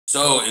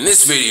So in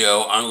this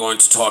video, I'm going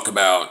to talk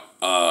about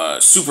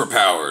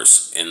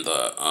superpowers in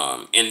the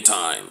end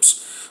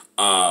times.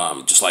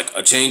 Just like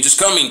A Change Is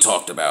Coming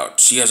talked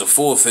about. She has a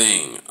full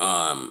thing.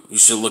 You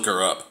should look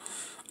her up.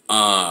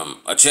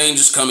 A Change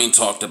Is Coming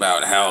talked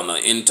about how in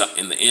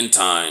the end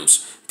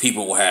times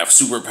people will have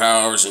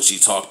superpowers, and she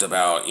talked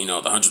about the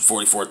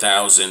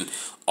 144,000,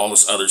 all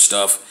this other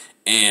stuff.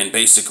 And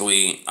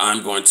basically,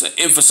 I'm going to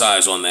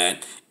emphasize on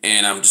that,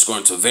 and I'm just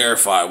going to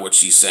verify what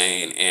she's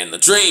saying and the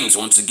dreams,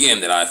 once again,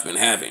 that I've been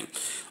having.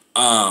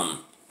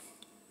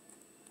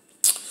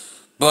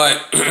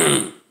 But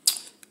in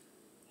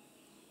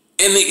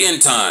the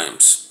end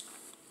times,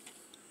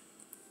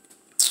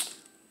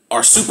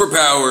 are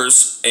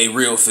superpowers a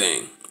real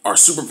thing? Are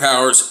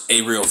superpowers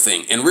a real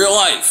thing? In real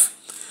life,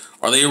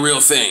 are they a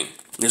real thing?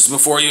 This is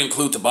before you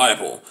include the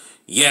Bible.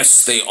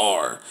 Yes, they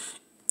are.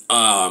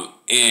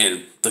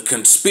 In the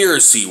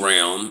conspiracy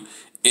realm,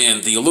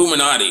 in the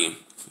Illuminati,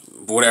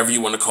 whatever you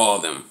want to call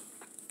them.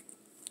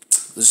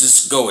 Let's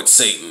just go with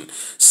Satan.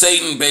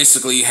 Satan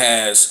basically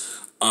has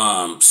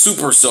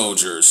super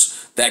soldiers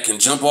that can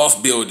jump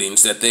off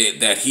buildings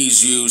that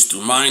he's used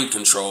through mind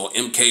control,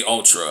 MK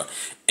Ultra,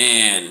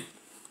 and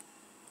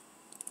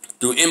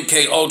through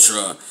MK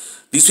Ultra,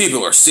 these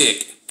people are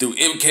sick. Through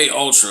MK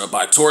Ultra,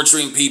 by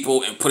torturing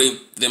people and putting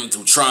them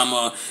through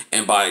trauma,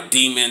 and by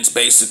demons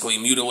basically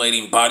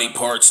mutilating body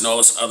parts and all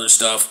this other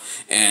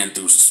stuff, and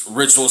through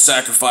ritual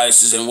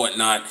sacrifices and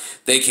whatnot,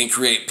 they can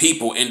create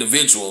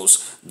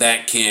individuals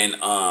that can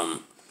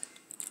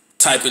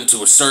type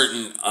into a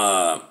certain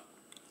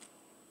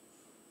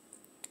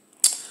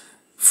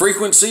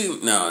frequency.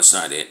 No, it's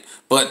not it.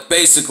 But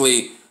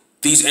basically,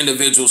 these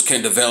individuals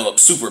can develop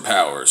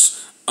superpowers.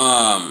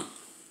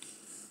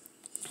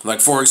 Like,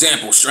 for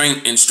example,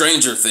 in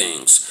Stranger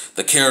Things,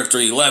 the character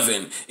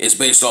 11 is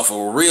based off of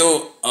a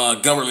real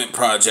government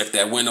project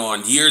that went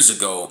on years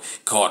ago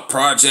called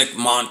Project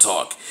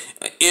Montauk.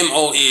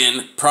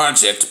 M-O-N,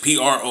 Project,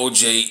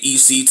 Project,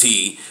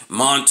 Montauk,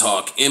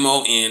 Montauk.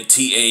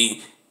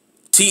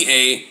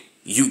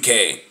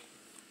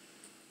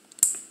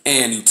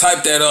 And you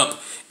type that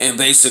up, and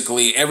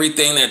basically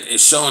everything that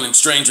is shown in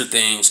Stranger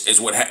Things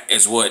is what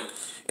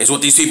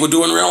these people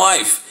do in real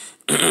life.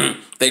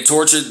 They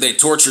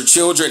torture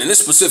children, and this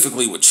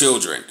specifically with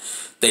children.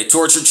 They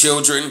torture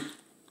children,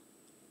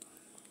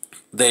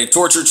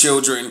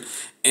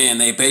 and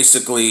they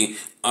basically,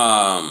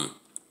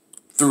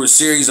 through a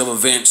series of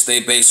events, they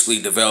basically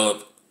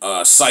develop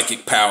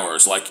psychic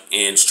powers, like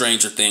in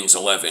Stranger Things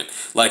 11,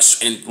 like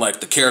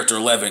the character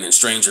 11 in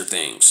Stranger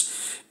Things.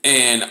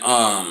 And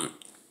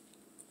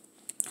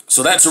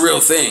so that's a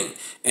real thing.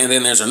 And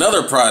then there's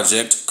another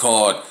project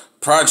called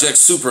Project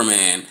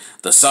Superman,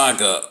 the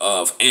saga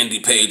of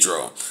Andy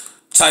Pedro.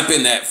 Type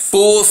in that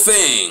full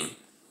thing,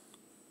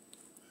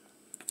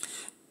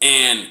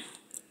 and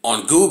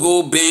on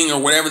Google, Bing, or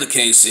whatever the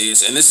case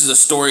is, and this is a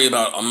story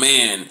about a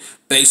man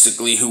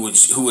basically who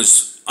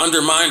was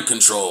under mind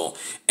control,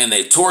 and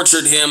they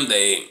tortured him.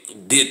 They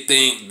did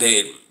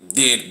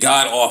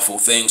god awful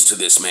things to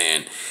this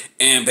man,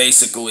 and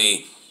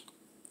basically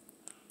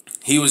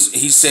he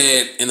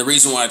said, and the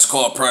reason why it's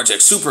called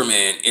Project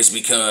Superman is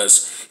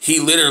because he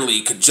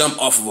literally could jump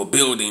off of a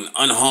building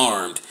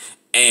unharmed,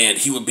 and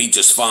he would be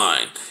just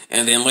fine.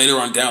 And then later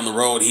on down the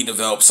road, he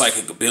developed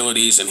psychic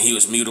abilities, and he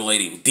was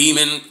mutilating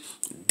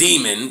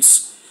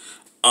demons,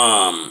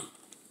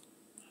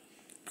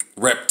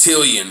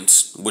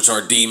 reptilians, which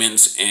are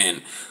demons,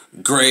 and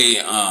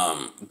gray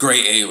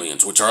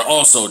aliens, which are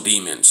also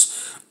demons.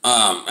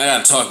 I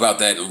gotta talk about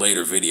that in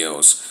later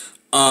videos.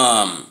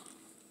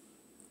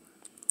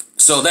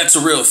 So that's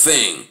a real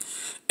thing.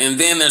 And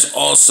then there's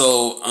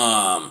also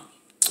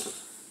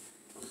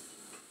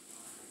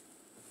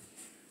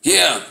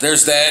yeah,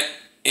 there's that.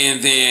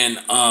 And then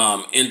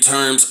in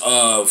terms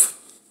of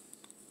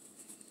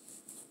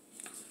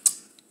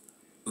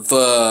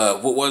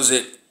what was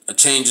it? A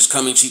Change Is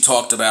Coming. She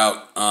talked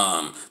about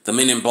the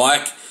Men in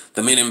Black.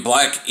 The Men in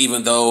Black,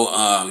 even though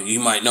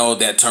you might know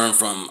that term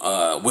from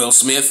Will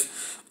Smith.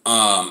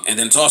 And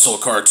then it's also a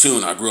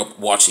cartoon. I grew up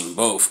watching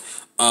both.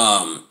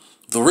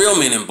 The real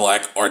Men in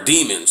Black are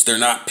demons. They're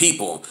not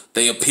people.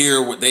 They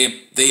appear.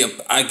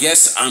 I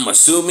guess I'm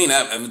assuming.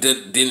 I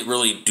didn't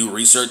really do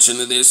research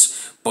into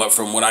this, but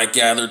from what I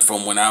gathered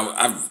from when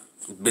I've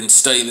been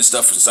studying this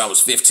stuff since I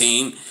was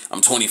 15.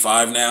 I'm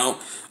 25 now.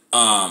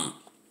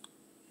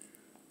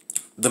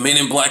 The Men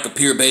in Black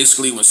appear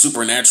basically when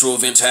supernatural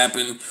events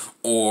happen,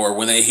 or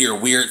when they hear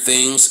weird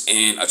things.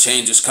 And A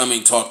Change Is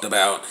Coming talked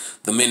about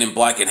the Men in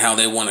Black and how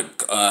they want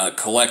to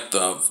collect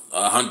the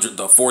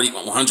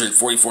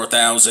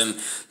 144,000,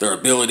 their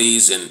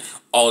abilities and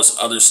all this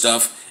other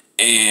stuff.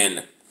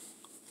 And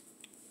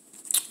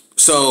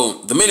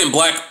so the Men in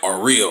Black are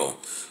real.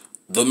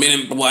 The Men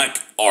in Black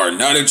are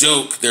not a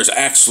joke. There's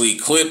actually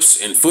clips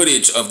and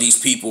footage of these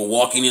people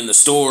walking in the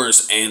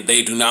stores, and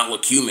they do not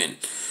look human.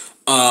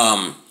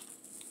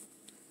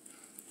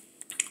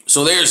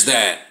 So there's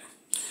that.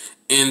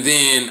 And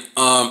then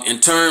in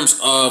terms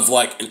of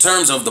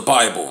the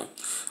Bible,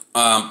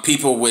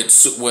 people with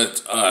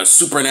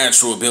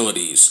supernatural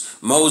abilities.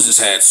 Moses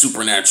had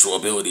supernatural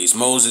abilities.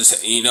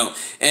 Moses,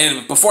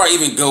 and before I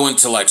even go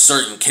into like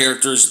certain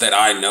characters that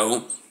I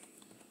know,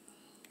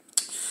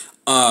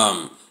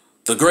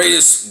 the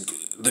greatest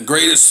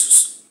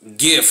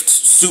gift,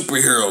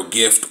 superhero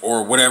gift,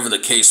 or whatever the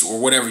case, or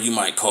whatever you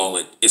might call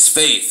it, is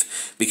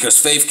faith, because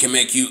faith can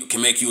make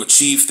you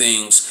achieve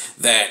things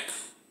that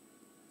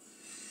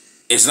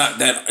is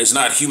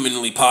not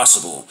humanly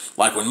possible.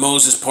 Like when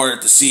Moses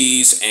parted the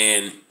seas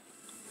and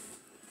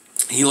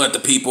he let the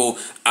people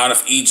out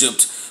of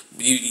Egypt.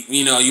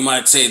 You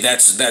might say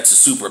that's a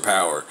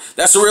superpower.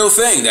 That's a real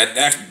thing.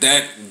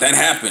 That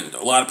happened.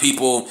 A lot of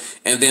people,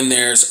 and then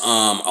there's a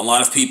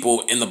lot of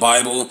people in the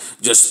Bible,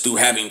 just through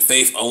having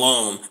faith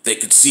alone, they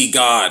could see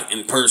God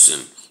in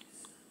person.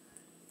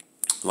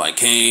 Like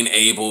Cain,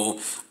 Abel,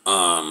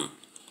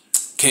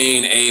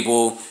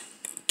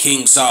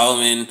 King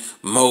Solomon,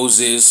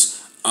 Moses.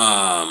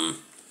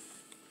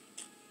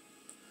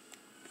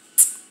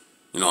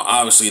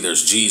 Obviously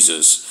there's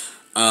Jesus.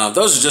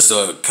 Those are just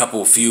a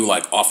few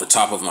like off the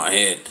top of my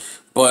head,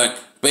 but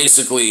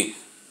basically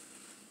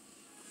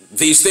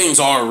these things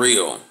are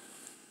real.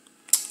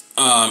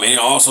 And it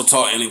also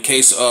and in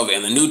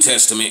the New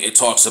Testament, it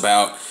talks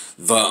about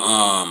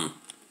the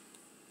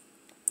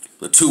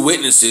two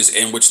witnesses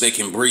in which they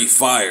can breathe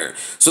fire.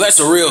 So that's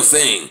a real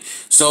thing.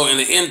 So in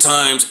the end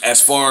times,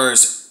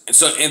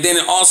 and then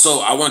also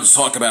I wanted to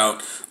talk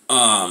about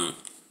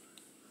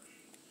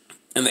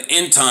in the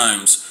end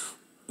times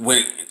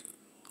when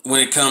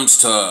it comes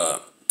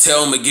to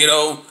Tel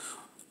Megiddo,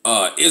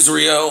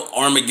 Israel,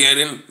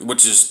 Armageddon,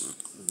 which is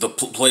the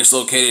place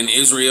located in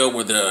Israel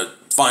where the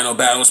final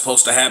battle is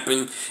supposed to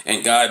happen,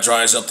 and God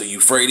dries up the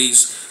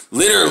Euphrates.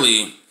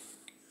 Literally,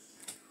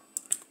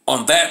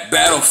 on that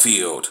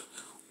battlefield,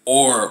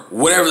 or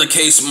whatever the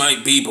case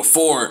might be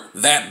before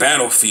that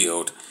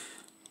battlefield,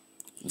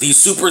 these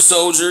super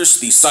soldiers,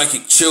 these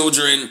psychic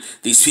children,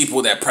 these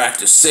people that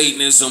practice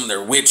Satanism,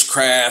 their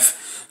witchcraft,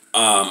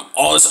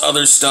 all this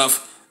other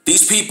stuff,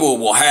 these people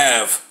will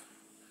have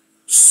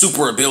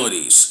super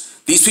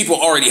abilities. These people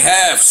already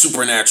have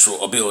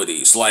supernatural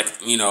abilities, like,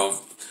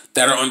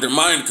 that are under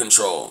mind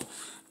control.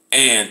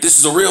 And this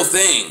is a real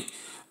thing.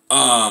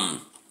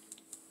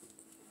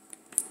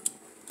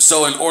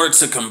 So in order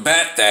to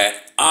combat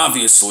that,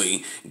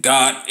 obviously,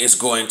 God is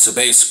going to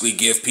basically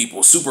give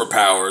people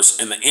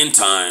superpowers in the end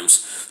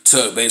times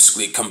to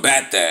basically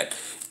combat that.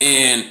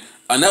 And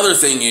another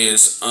thing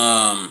is,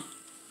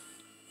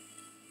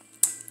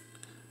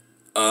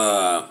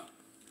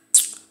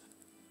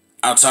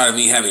 outside of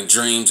me having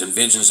dreams and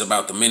visions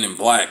about the Men in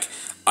Black,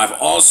 I've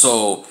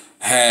also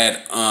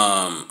had,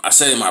 I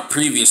said in my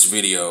previous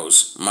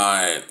videos,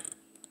 my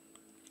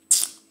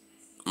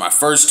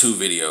first two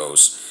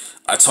videos,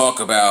 I talk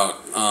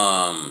about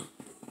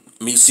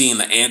me seeing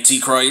the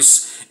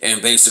Antichrist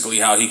and basically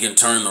how he can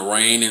turn the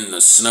rain into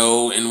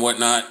snow and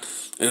whatnot.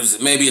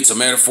 Maybe it's a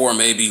metaphor,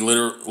 maybe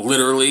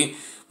literally,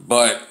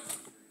 but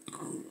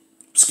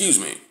excuse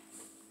me.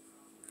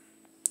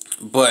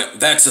 But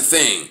that's the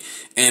thing.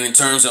 And in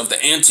terms of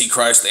the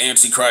Antichrist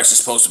is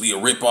supposed to be a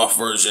rip-off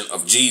version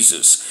of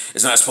Jesus.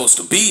 It's not supposed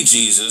to be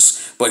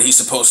Jesus, but he's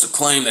supposed to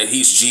claim that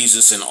he's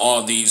Jesus, and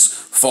all these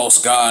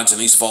false gods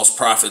and these false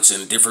prophets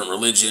in different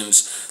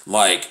religions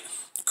like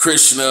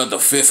Krishna, the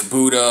fifth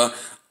Buddha,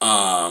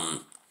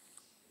 the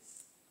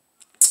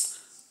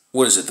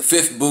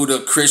fifth Buddha,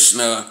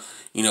 Krishna,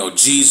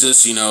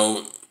 Jesus,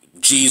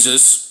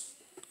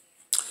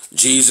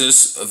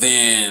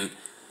 then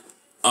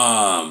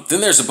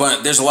there's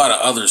a lot of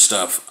other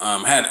stuff. I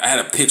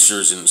had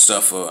pictures and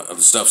stuff of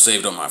the stuff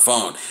saved on my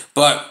phone.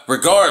 But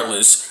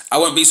regardless, I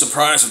wouldn't be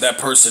surprised if that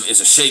person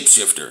is a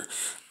shapeshifter.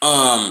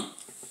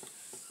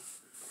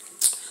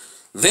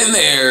 Then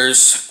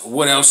there's,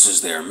 what else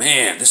is there?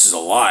 Man, this is a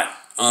lot.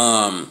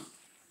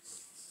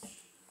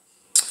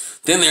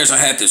 Then I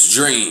had this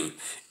dream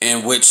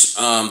in which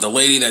the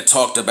lady that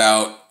talked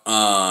about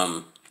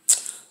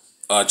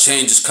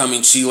change is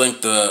coming, she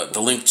linked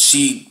the link.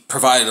 She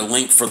provided a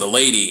link for the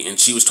lady, and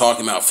she was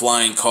talking about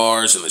flying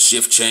cars and the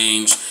shift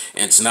change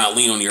and to not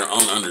lean on your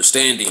own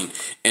understanding.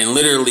 And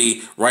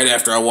literally, right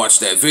after I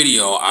watched that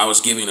video, I was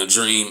giving a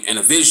dream and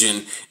a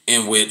vision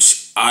in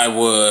which I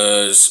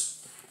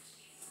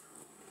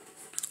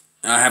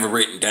have it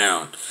written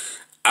down.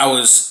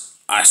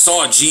 I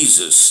saw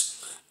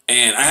Jesus,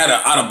 and I had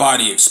an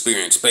out-of-body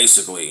experience,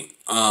 basically.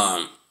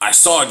 I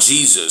saw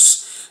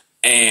Jesus,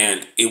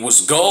 and it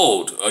was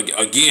gold.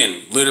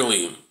 Again,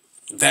 literally,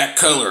 that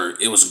color,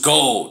 it was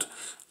gold.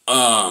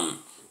 And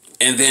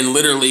then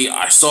literally,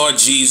 I saw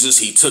Jesus.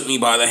 He took me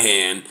by the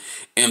hand,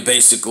 and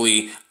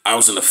basically, I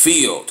was in a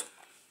field.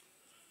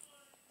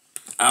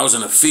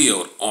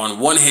 On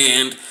one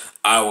hand,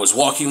 I was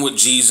walking with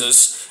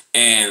Jesus,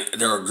 and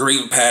there are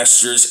green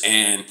pastures,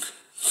 and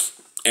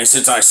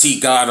since I see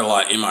God a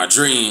lot in my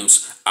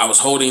dreams, I was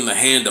holding the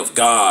hand of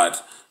God,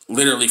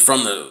 literally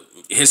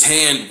his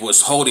hand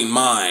was holding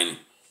mine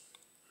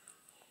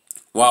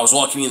while I was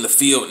walking in the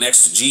field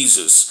next to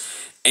Jesus.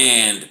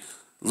 And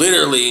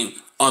literally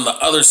on the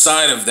other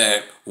side of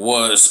that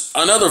was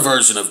another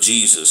version of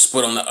Jesus,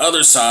 but on the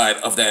other side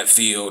of that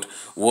field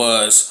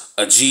was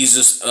a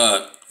Jesus,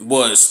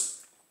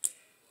 was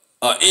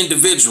an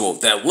individual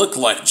that looked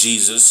like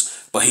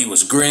Jesus, but he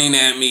was grinning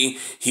at me.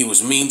 He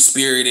was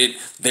mean-spirited.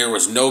 There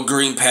was no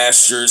green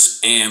pastures,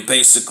 and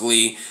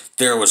basically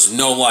there was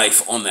no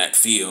life on that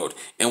field.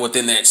 And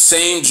within that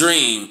same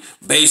dream,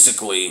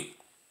 basically,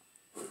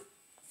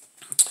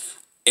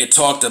 it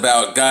talked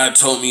about, God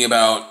told me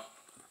about,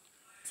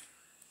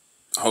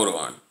 hold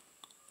on.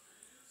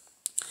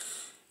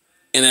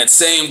 In that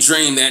same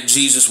dream, that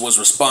Jesus was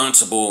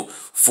responsible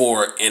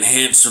for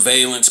enhanced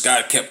surveillance.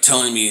 God kept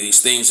telling me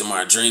these things in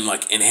my dream,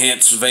 like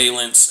enhanced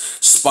surveillance,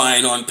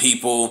 spying on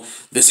people.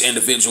 This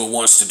individual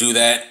wants to do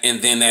that.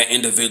 And then that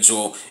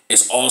individual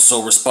is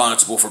also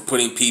responsible for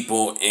putting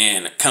people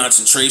in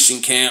concentration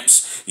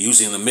camps,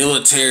 using the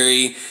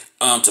military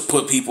to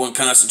put people in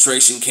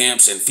concentration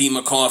camps and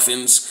FEMA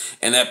coffins.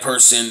 And that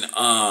person...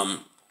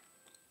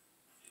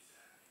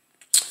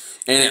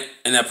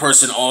 And that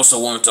person also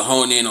wanted to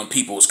hone in on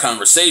people's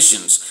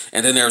conversations.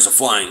 And then there's a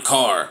flying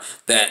car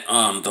that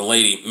the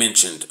lady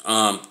mentioned.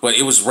 But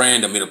it was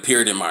random. It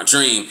appeared in my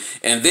dream.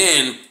 And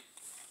then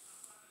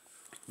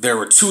there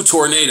were 2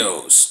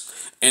 tornadoes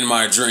in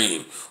my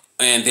dream.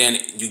 And then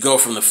you go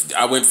from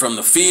I went from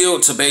the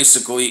field to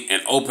basically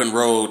an open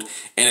road.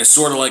 And it's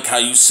sort of like how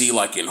you see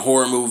like in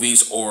horror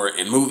movies or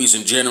in movies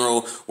in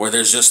general, where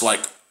there's just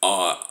like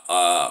a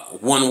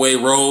one-way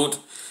road,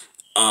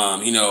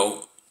 you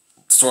know,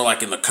 sort of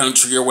like in the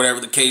country or whatever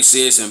the case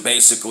is. And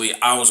basically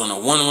I was on a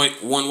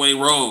one-way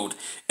road,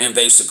 and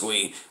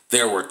basically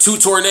there were 2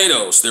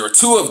 tornadoes. There were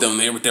 2 of them.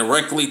 They were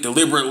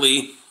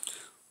deliberately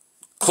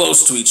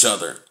close to each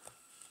other.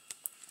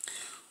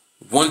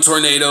 One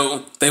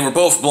tornado, they were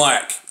both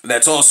black.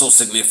 That's also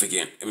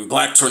significant. I mean,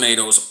 black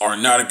tornadoes are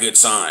not a good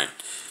sign.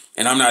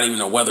 And I'm not even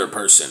a weather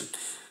person.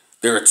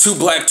 There are 2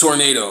 black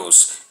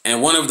tornadoes.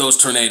 And one of those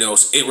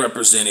tornadoes, it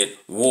represented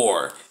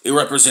war. It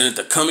represented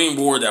the coming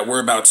war that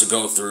we're about to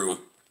go through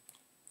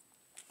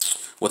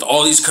with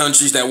all these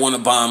countries that want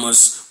to bomb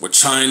us, with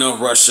China,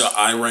 Russia,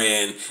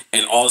 Iran,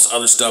 and all this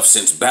other stuff,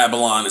 since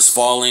Babylon is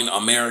falling,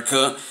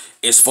 America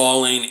is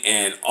falling,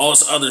 and all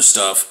this other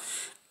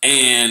stuff.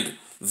 And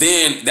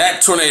then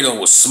that tornado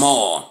was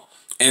small.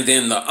 And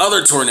then the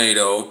other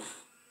tornado,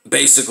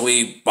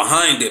 basically,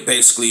 behind it,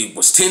 basically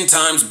was 10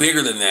 times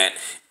bigger than that.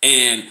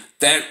 And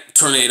that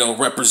tornado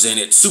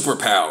represented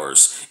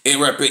superpowers. It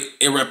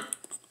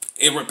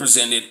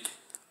represented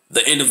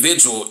the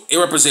individual. It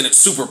represented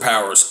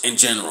superpowers in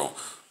general.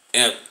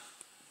 And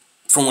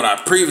from what I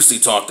previously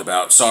talked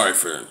about, sorry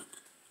for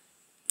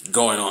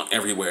going on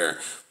everywhere,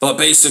 but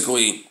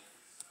basically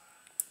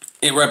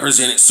it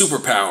represented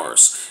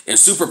superpowers.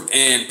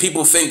 And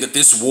people think that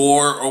this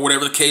war, or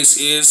whatever the case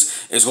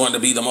is going to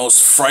be the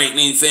most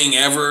frightening thing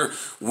ever,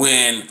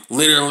 when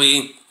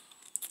literally...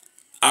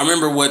 I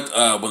remember when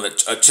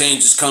a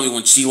change is coming,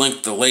 when she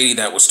linked the lady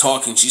that was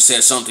talking, she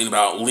said something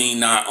about lean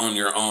not on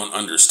your own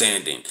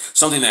understanding.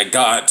 Something that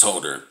God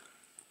told her.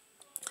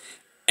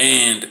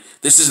 And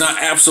this is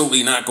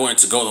absolutely not going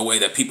to go the way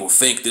that people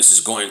think this is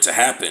going to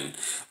happen.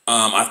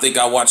 I think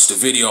I watched a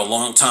video a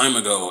long time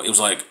ago. It was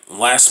like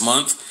last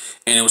month.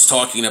 And it was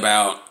talking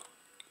about,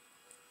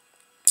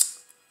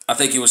 I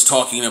think it was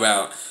talking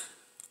about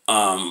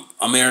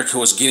America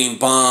was getting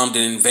bombed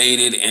and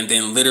invaded, and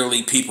then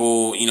literally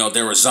people, you know,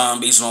 there were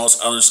zombies and all this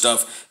other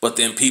stuff, but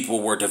then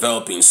people were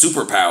developing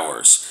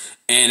superpowers,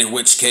 and in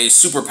which case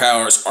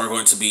superpowers are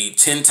going to be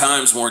 10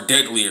 times more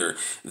deadlier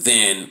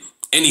than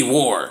any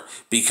war,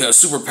 because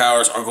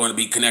superpowers are going to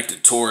be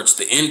connected towards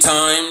the end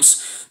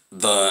times,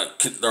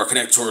 are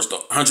connected towards the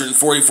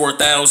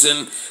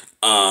 144,000,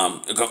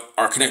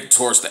 are connected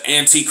towards the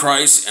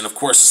Antichrist, and of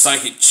course the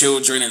psychic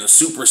children and the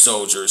super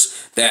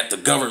soldiers that the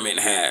government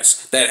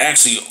has, that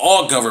actually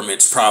all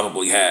governments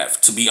probably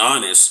have, to be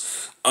honest.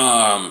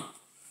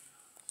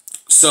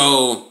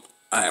 So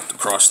I have to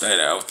cross that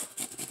out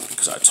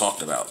because I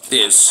talked about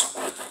this.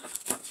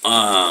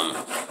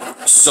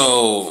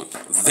 So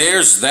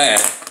there's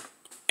that,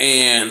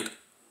 and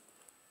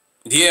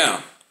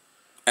yeah,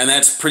 and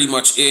that's pretty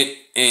much it.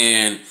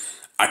 And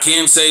I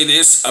can say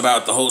this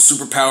about the whole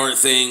superpower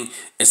thing,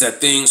 is that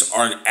things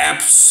are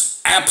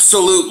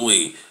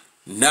absolutely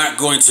not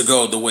going to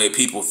go the way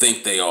people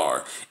think they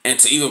are. And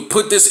to even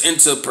put this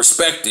into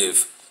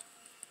perspective,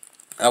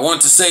 I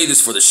want to say this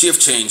for the shift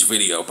change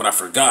video, but I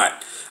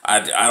forgot.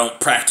 I don't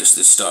practice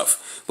this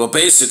stuff. But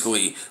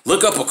basically,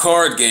 look up a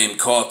card game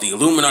called the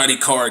Illuminati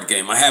card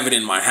game. I have it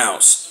in my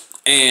house.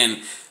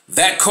 And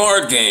that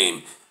card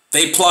game,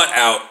 they plot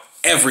out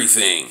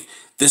everything.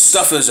 This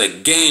stuff is a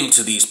game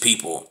to these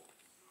people.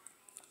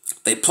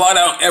 They plot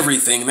out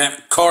everything.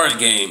 That card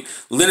game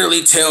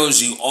literally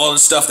tells you all the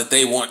stuff that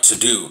they want to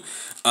do.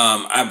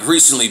 I've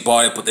recently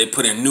bought it, but they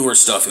put in newer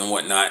stuff and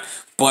whatnot.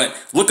 But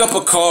look up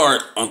a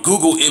card on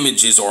Google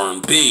Images or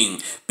on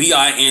Bing,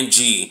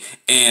 B-I-N-G,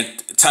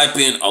 and type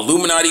in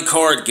Illuminati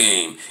card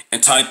game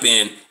and type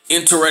in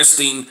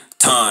interesting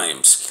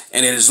times.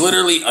 And it is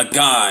literally a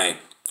guy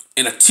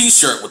in a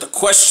t-shirt with a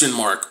question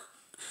mark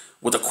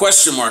with a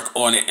question mark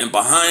on it, and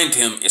behind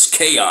him is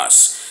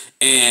chaos.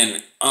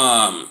 And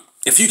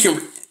if you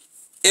can,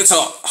 it's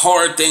a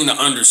hard thing to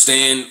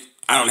understand.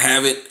 I don't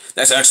have it.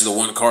 That's actually the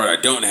one card I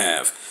don't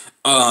have.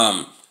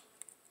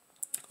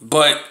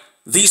 But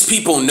these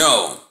people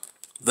know,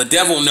 the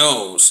devil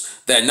knows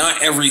that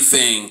not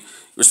everything,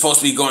 you're supposed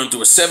to be going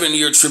through a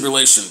 7-year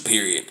tribulation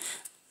period.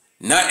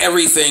 Not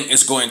everything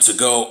is going to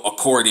go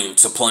according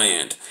to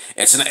plan.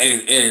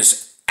 It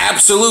is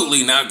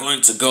absolutely not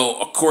going to go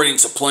according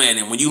to plan.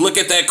 And when you look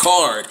at that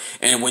card,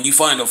 and when you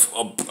find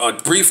a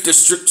brief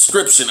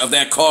description of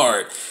that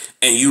card,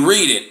 and you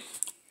read it,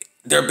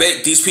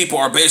 these people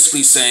are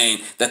basically saying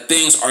that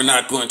things are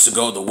not going to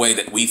go the way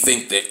that we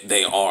think that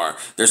they are.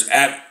 There's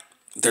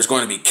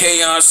going to be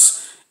chaos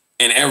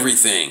and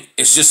everything.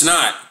 It's just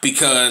not,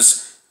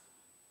 because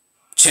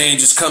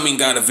Change is Coming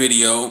got a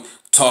video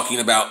talking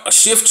about a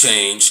shift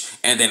change,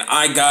 and then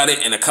I got it,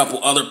 and a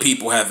couple other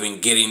people have been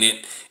getting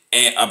it,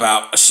 and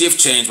about a shift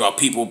change, about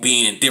people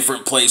being in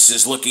different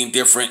places, looking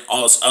different,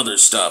 all this other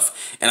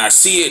stuff. And I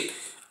see it,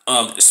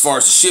 as far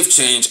as the shift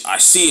change, I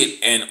see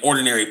it in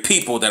ordinary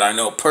people that I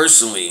know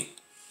personally,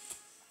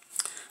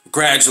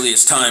 gradually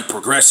as time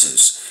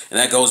progresses. And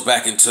that goes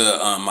back into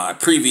my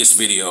previous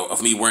video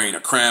of me wearing a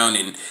crown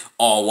and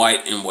all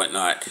white and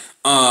whatnot.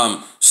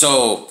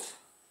 So,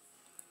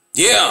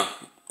 yeah,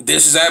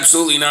 this is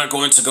absolutely not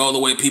going to go the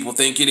way people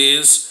think it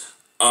is.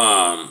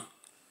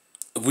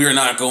 We're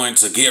not going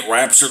to get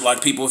raptured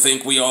like people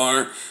think we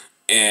are.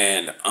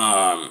 And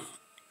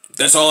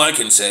that's all I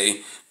can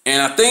say.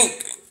 And I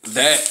think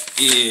that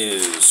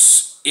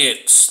is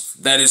it.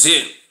 That is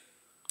it.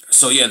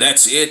 So, yeah,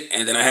 that's it.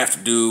 And then I have to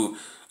do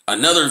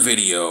another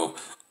video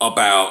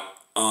about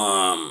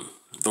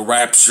the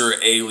rapture,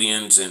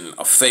 aliens, and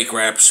a fake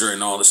rapture,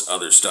 and all this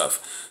other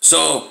stuff.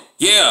 So,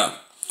 yeah.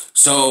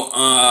 So,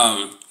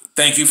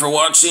 thank you for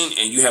watching,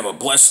 and you have a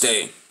blessed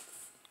day.